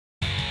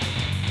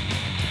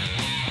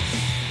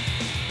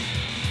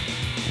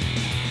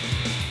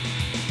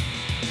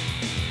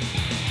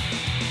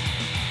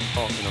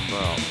talking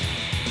about.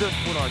 Just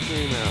what I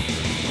came after.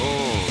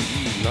 Oh,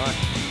 you nut.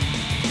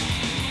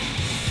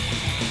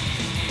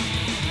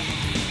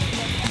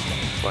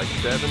 Like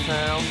 7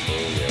 pounds? Oh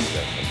yeah, we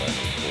got some back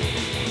and forth.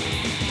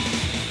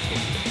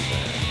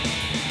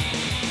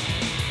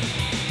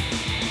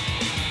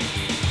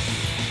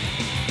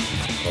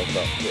 I was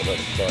about to put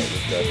another fight.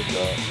 This guy did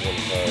not want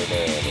to fire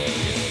down right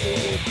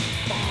here.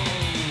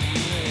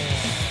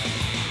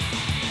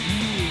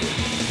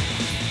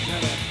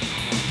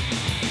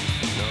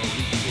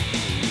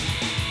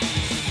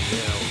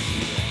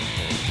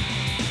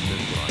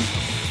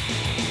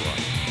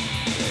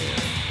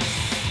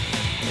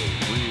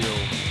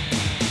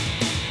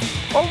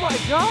 Oh my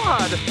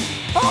God!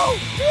 Oh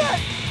shit!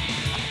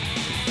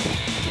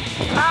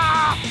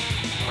 Ah!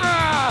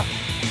 Ah!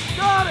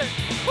 Got it!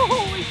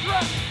 Holy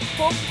crap!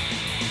 Oh.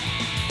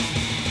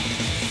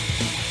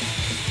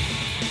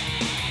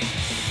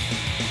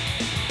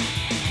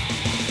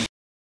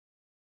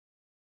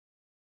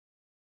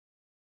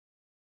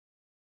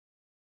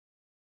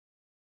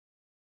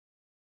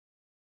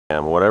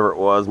 And whatever it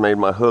was made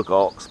my hook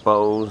all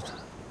exposed.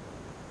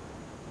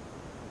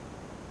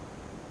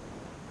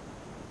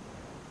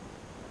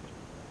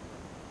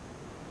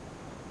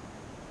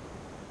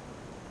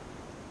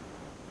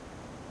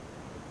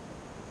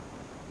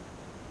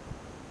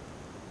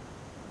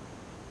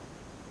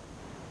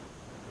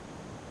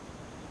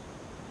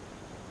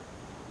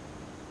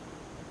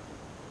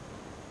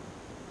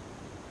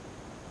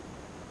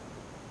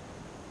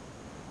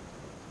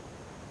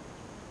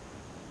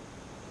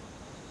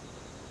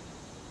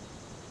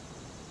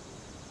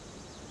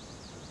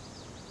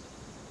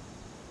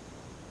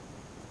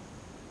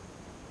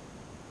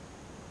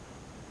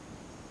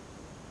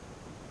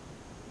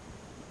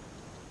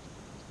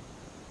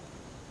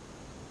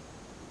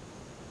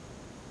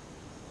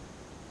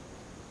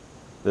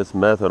 This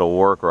method will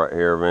work right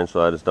here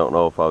eventually. I just don't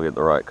know if I'll get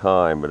the right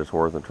kind, but it's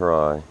worth a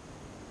try.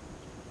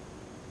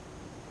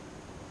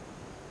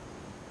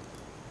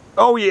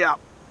 Oh yeah!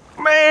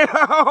 Man,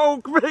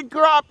 oh, big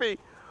crappie!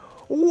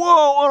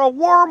 Whoa, and a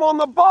worm on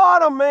the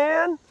bottom,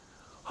 man!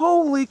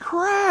 Holy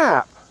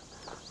crap!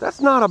 That's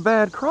not a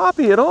bad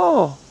crappie at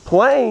all.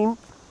 Plain.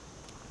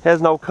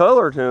 Has no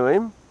color to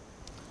him.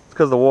 It's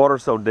because the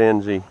water's so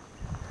dingy.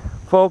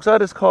 Folks, I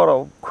just caught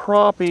a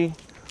crappie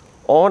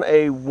on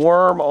a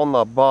worm on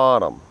the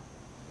bottom.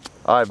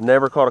 I've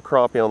never caught a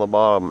crappie on the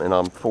bottom, and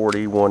I'm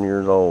 41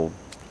 years old.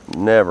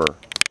 Never.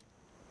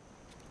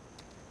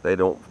 They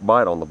don't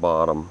bite on the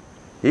bottom.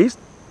 He's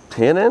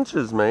 10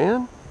 inches,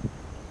 man.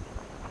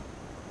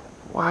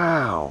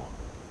 Wow.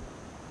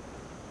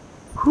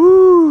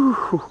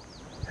 Whew.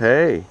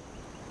 Hey,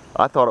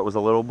 I thought it was a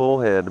little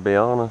bullhead, to be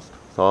honest.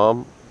 So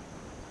I'm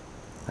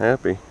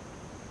happy.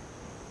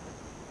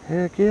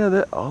 Heck yeah,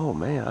 that, oh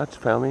man, I just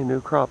found me a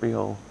new crappie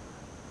hole.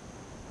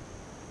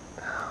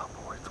 Oh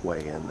boy, it's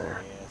way in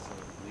there.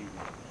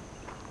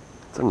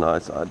 It's a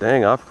nice,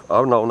 dang, I've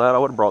known that, I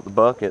would have brought the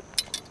bucket.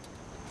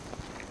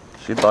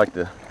 She'd like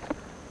to,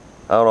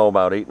 I don't know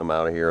about eating them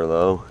out of here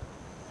though.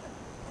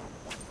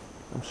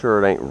 I'm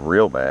sure it ain't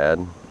real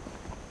bad.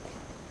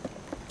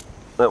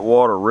 That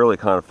water really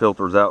kind of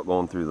filters out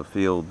going through the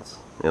fields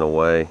in a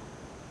way.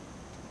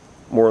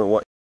 More than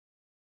what.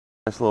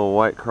 Nice little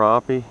white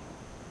crappie.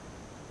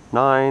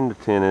 9 to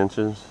 10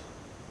 inches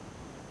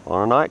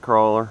on a night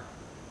crawler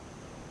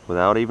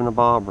without even a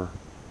bobber.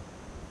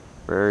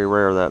 Very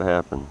rare that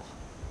happens.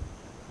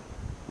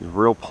 He's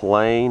real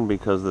plain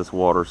because this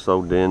water's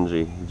so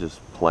dingy. He's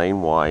just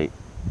plain white.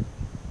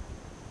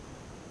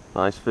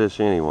 Nice fish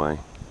anyway.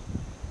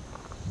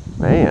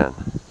 Man.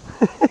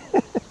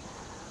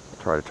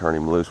 Try to turn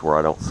him loose where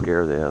I don't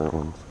scare the other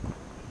ones.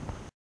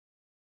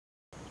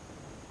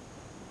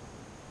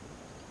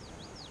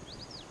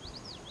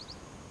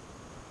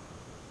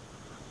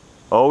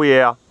 Oh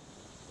yeah,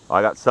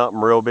 I got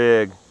something real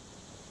big.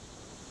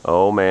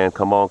 Oh man,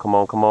 come on, come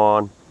on, come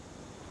on.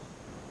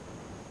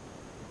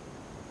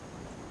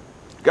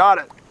 Got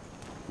it.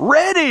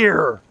 Red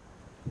ear.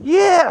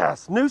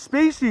 Yes, new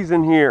species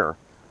in here.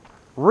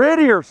 Red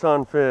ear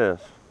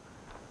sunfish.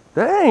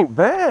 That ain't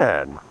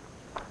bad.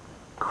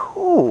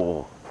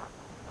 Cool.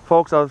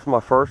 Folks, that was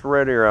my first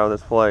red ear out of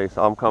this place.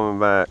 I'm coming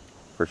back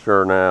for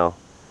sure now.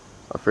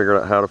 I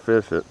figured out how to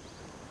fish it.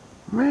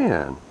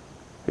 Man,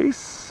 he's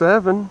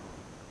 7.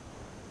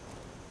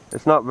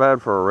 It's not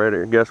bad for a red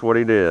ear. Guess what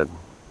he did?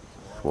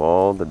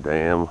 Swallowed the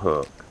damn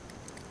hook.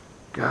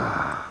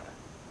 God.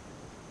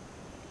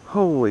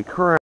 Holy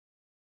crap.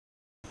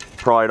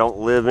 Probably don't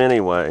live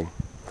anyway.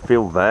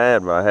 Feel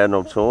bad, but I had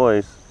no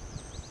choice.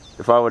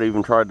 If I would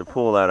even tried to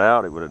pull that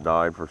out, it would have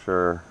died for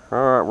sure.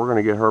 Alright, we're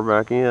going to get her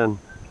back in.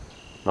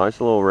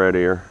 Nice little red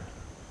ear.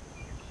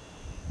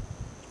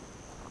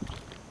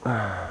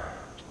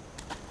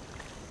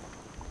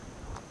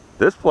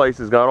 This place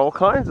has got all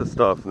kinds of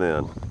stuff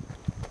then.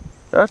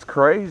 That's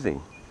crazy.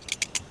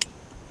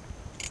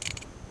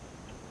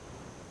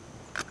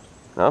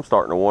 Now I'm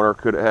starting to wonder,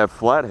 could it have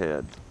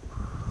flatheads?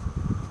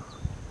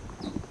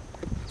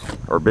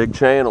 Or big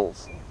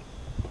channels?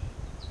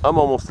 I'm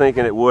almost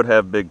thinking it would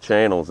have big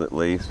channels at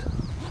least.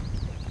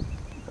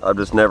 I've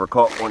just never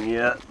caught one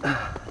yet.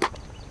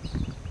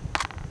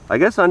 I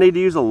guess I need to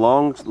use a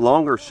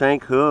longer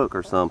shank hook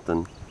or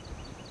something.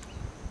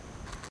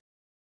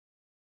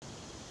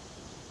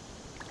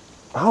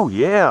 Oh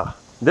yeah,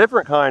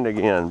 different kind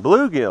again,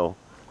 bluegill.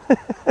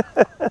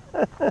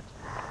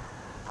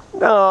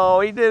 No,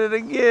 he did it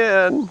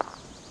again.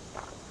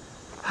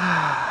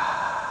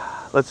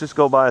 Let's just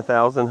go buy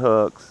 1,000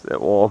 hooks at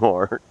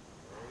Walmart.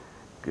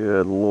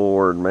 Good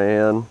Lord,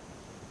 man.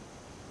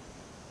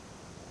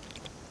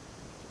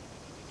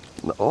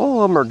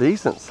 All of them are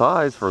decent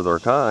size for their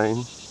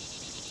kind.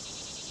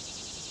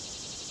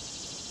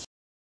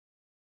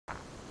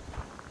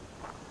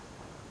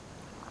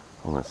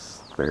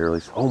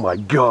 Barely. Oh my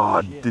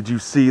God! Shit. Did you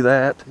see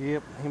that?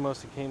 Yep, he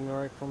must have came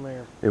right from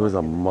there. It was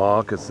a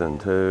moccasin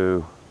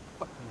too,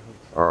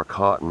 or a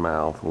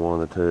cottonmouth,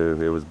 one of the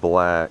two. It was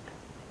black.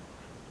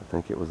 I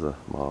think it was a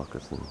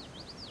moccasin.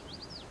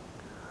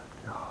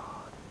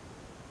 God,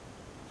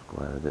 I'm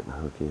glad I didn't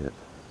hook it. As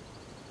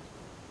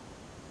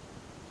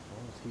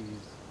long as he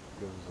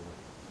goes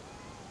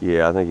away.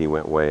 Yeah, I think he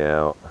went way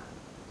out.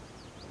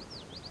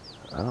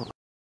 I don't.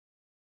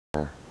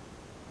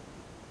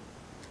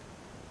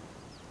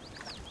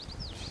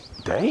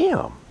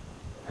 Damn.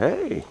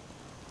 Hey.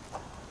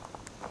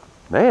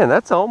 Man,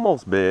 that's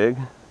almost big.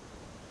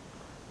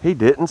 He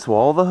didn't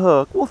swallow the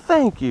hook. Well,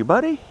 thank you,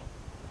 buddy.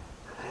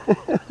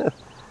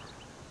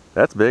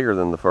 That's bigger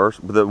than the first.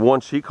 But the one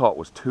she caught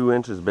was 2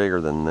 inches bigger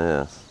than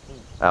this.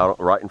 Out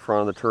right in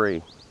front of the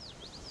tree.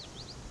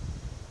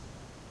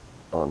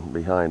 On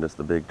behind us,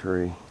 the big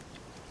tree.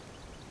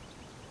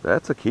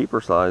 That's a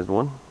keeper-sized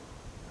one.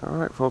 All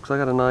right, folks, I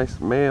got a nice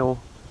male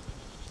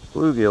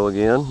bluegill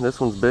again. This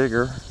one's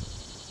bigger.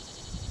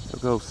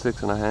 It'll go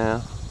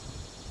 6.5.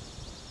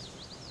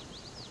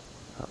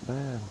 Not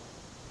bad.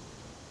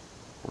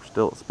 We're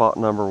still at spot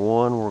number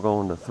 1. We're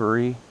going to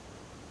 3.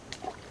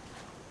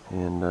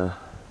 And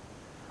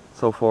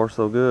so far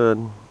so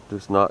good.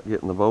 Just not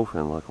getting the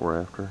bowfin like we're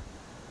after.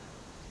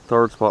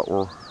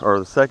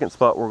 The second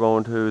spot we're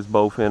going to is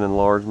bowfin and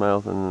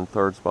largemouth, and then the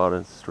third spot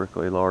is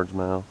strictly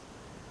largemouth.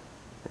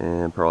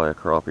 And probably a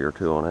crappie or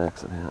 2 on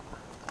accident.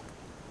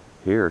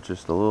 Here it's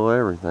just a little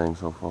everything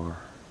so far.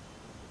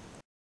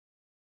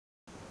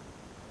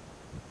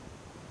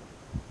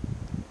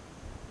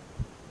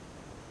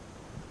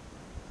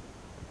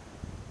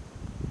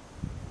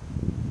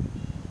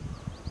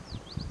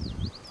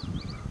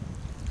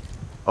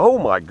 Oh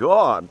my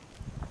God.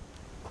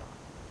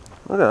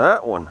 Look at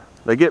that one.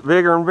 They get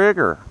bigger and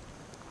bigger.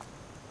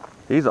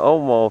 He's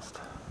almost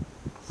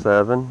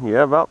 7.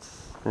 Yeah,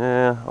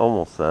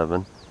 almost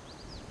 7.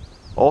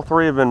 All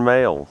 3 have been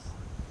males.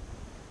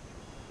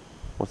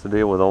 What's the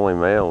deal with only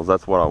males?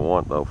 That's what I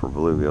want though for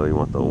bluegill. You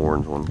want the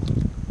orange ones.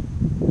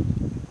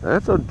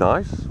 That's a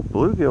nice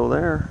bluegill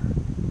there.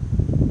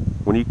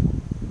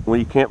 When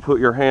you can't put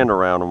your hand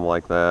around them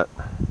like that,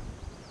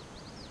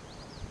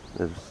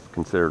 it's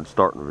considered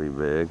starting to be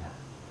big.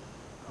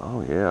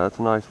 Oh yeah, that's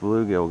a nice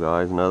bluegill,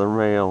 guys. Another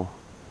male.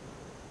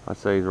 I'd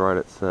say he's right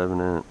at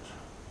 7 inch.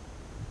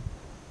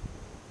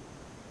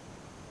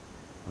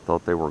 I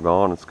thought they were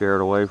gone and scared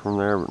away from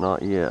there, but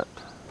not yet.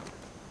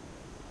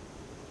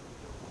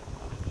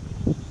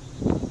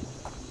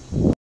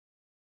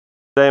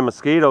 Damn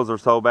mosquitoes are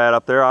so bad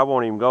up there, I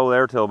won't even go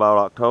there till about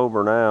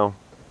October now.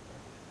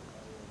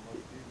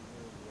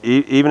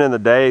 Even in the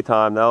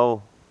daytime,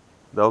 they'll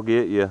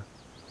get you.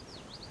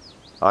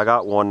 I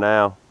got one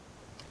now.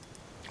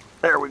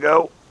 There we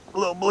go, a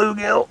little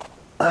bluegill.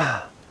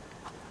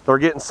 They're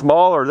getting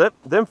smaller.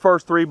 Them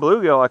first 3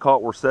 bluegill I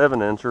caught were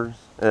 7 inchers,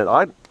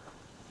 and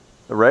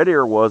the red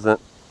ear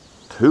wasn't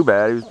too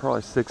bad. He was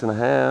probably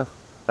 6.5.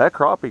 That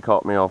crappie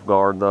caught me off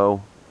guard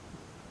though.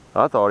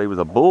 I thought he was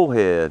a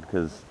bullhead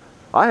because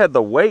I had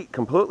the weight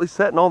completely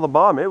setting on the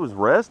bottom. It was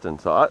resting,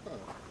 so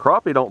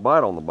crappie don't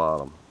bite on the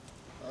bottom.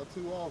 Not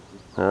too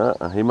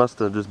often. He must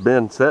have just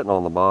been sitting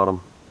on the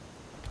bottom.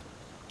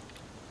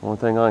 Only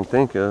thing I can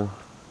think of.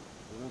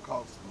 We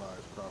caught some nice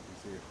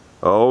crappies here.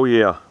 Oh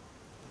yeah.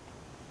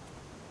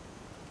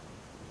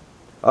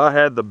 I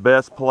had the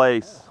best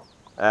place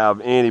out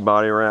of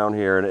anybody around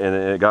here, and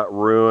it got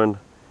ruined.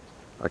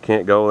 I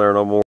can't go there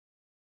no more.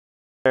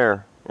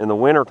 There in the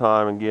winter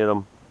time and get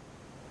them.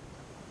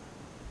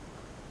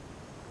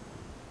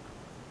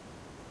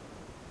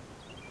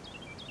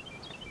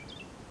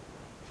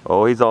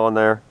 Oh, he's on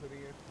there.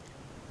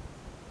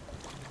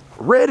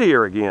 Red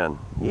ear again.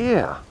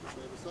 Yeah.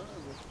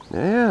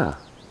 Yeah.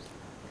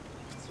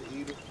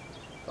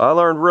 I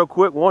learned real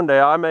quick one day.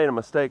 I made a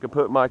mistake of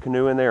putting my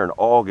canoe in there in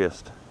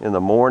August in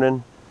the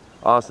morning.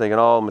 I was thinking,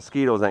 oh,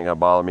 mosquitoes ain't gonna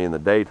bother me in the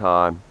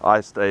daytime.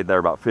 I stayed there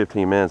about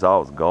 15 minutes. I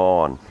was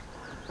gone.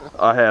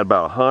 I had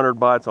about 100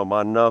 bites on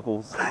my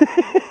knuckles.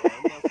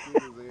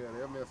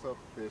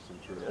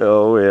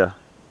 Oh yeah,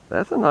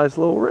 that's a nice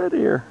little red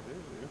ear.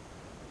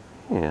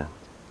 Yeah.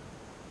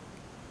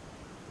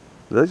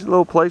 These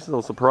little places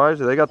will surprise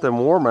you. They got them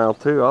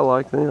warmouth too. I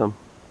like them.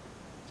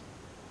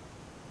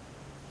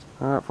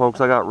 All right,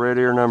 folks, I got red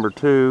ear number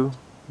 2.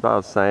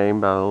 About the same,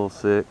 about a little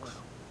 6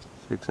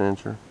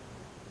 incher.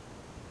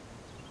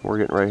 We're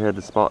getting ready to head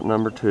to spot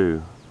number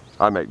 2.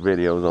 I make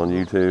videos on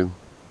YouTube.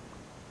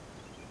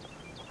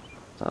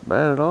 Not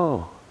bad at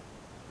all.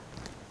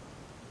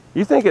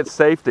 You think it's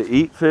safe to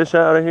eat fish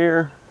out of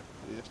here?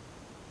 Yeah.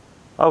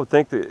 I would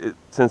think that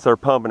since they're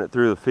pumping it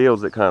through the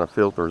fields, it kind of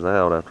filters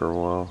out after a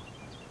while.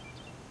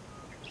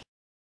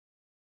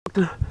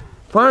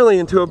 Finally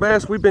into a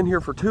bass. We've been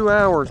here for 2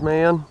 hours,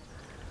 man.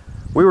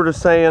 We were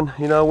just saying,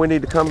 you know, we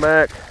need to come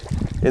back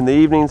in the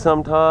evening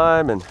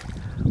sometime, and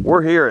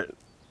we're here at,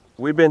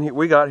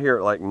 we got here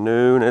at like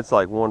noon. It's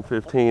like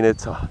 1:15.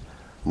 It's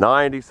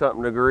 90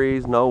 something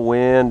degrees, no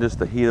wind, just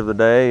the heat of the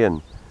day,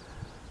 and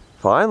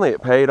finally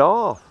it paid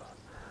off.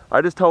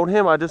 I just told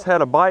him I just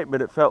had a bite,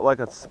 but it felt like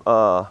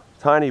a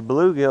tiny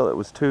bluegill. It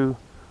was too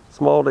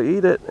small to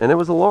eat it, and it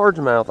was a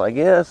largemouth, I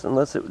guess,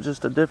 unless it was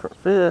just a different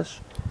fish.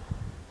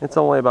 It's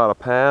only about a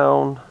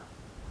pound.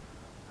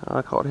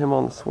 I caught him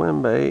on the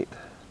swim bait.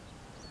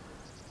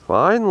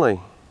 Finally.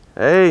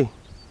 Hey,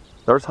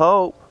 there's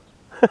hope.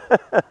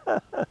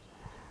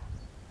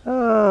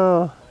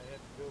 Oh.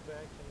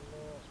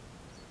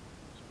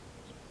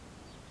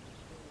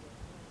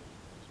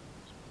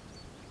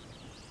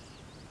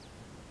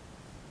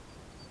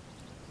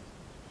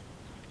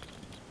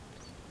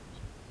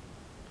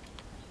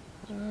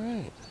 All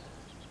right.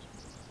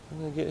 I'm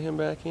gonna get him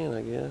back in,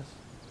 I guess.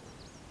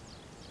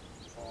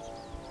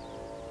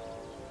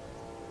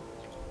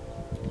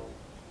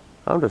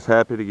 I'm just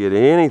happy to get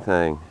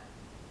anything.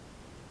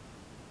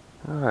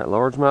 All right,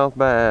 largemouth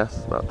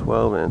bass, about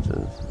 12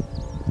 inches.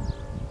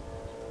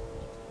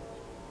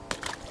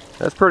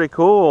 That's pretty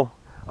cool.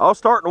 I was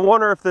starting to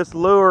wonder if this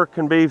lure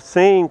can be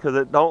seen because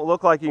it don't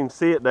look like you can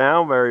see it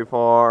down very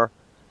far.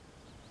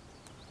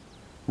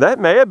 That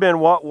may have been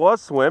what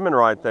was swimming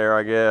right there,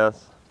 I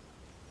guess.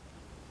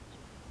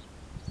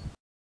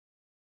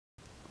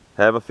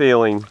 Have a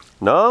feeling.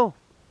 No?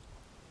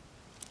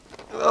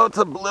 Oh, it's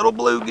a little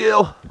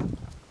bluegill.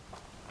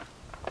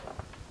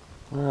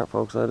 All right,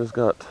 folks, I just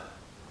got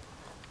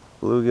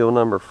bluegill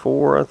number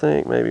 4, I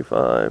think, maybe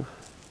 5.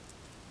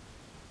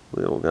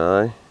 Little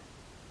guy.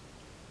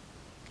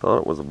 Thought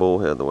it was a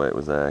bullhead the way it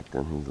was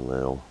acting. He's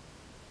little.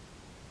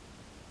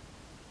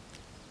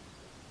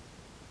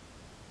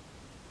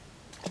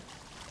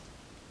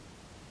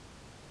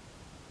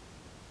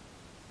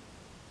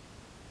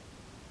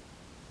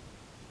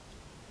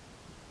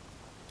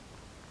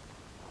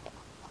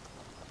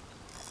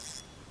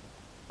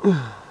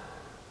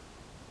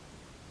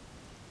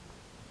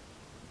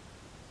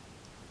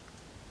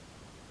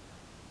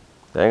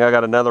 Dang, I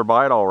got another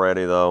bite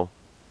already though.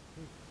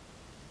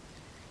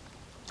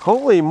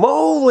 Holy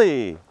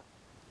moly!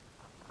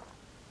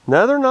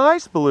 Another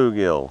nice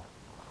bluegill.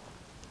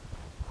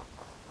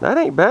 That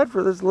ain't bad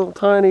for this little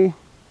tiny,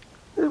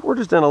 we're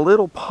just in a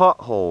little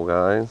pothole,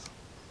 guys.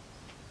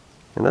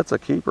 And that's a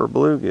keeper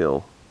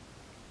bluegill.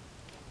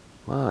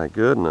 My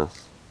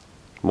goodness.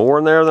 More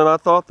in there than I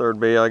thought there'd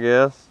be, I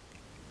guess.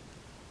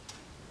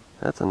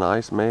 That's a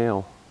nice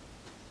male.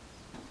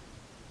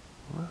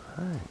 All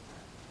right.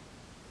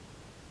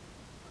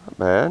 Not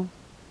bad.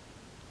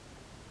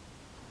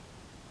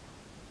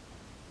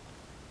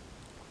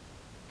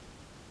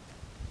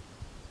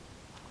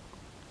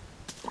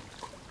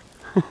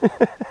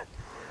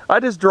 I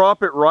just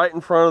drop it right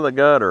in front of the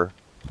gutter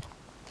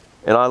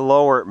and I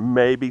lower it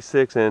maybe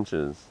 6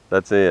 inches.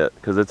 That's it,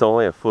 because it's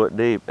only a foot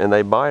deep and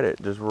they bite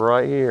it just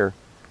right here.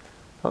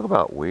 Talk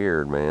about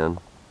weird, man.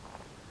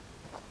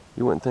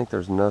 You wouldn't think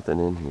there's nothing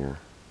in here.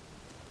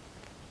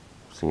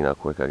 See how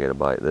quick I get a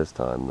bite this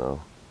time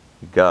though.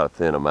 You gotta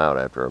thin them out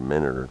after a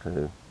minute or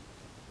two.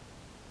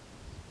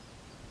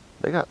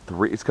 They got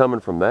 3, it's coming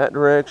from that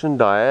direction,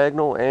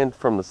 diagonal, and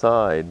from the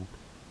side.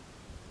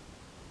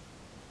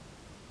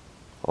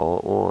 All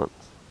at once.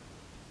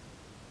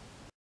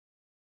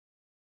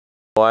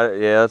 Oh,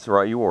 yeah, that's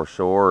right, you wore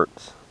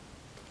shorts.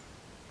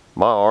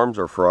 My arms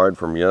are fried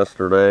from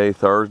yesterday,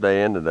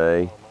 Thursday, and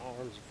today. Oh, my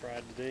arms are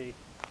fried today. You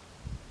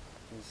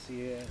can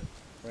see it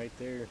right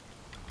there.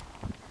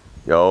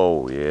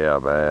 Oh, yeah,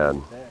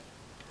 bad. That.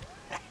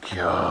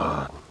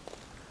 God.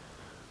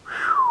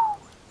 Whew.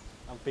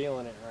 I'm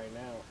feeling it right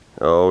now.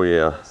 Oh,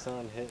 yeah. The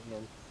sun hitting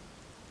them.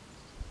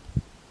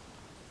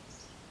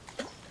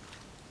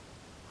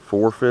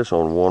 4 fish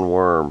on 1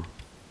 worm.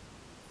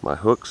 My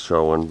hook's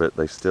showing, but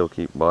they still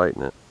keep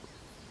biting it.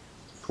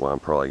 That's why I'm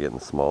probably getting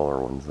smaller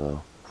ones,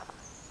 though.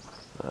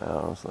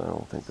 Honestly, I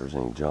don't think there's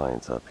any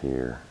giants up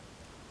here.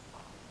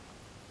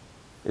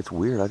 It's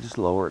weird, I just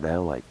lower it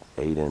down like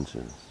 8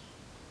 inches.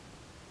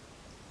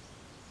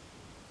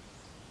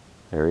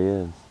 There he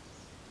is.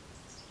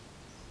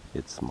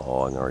 It's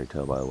small, I can already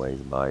tell by the way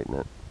he's biting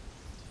it.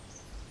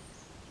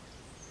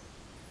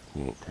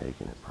 He ain't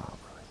taking it proper.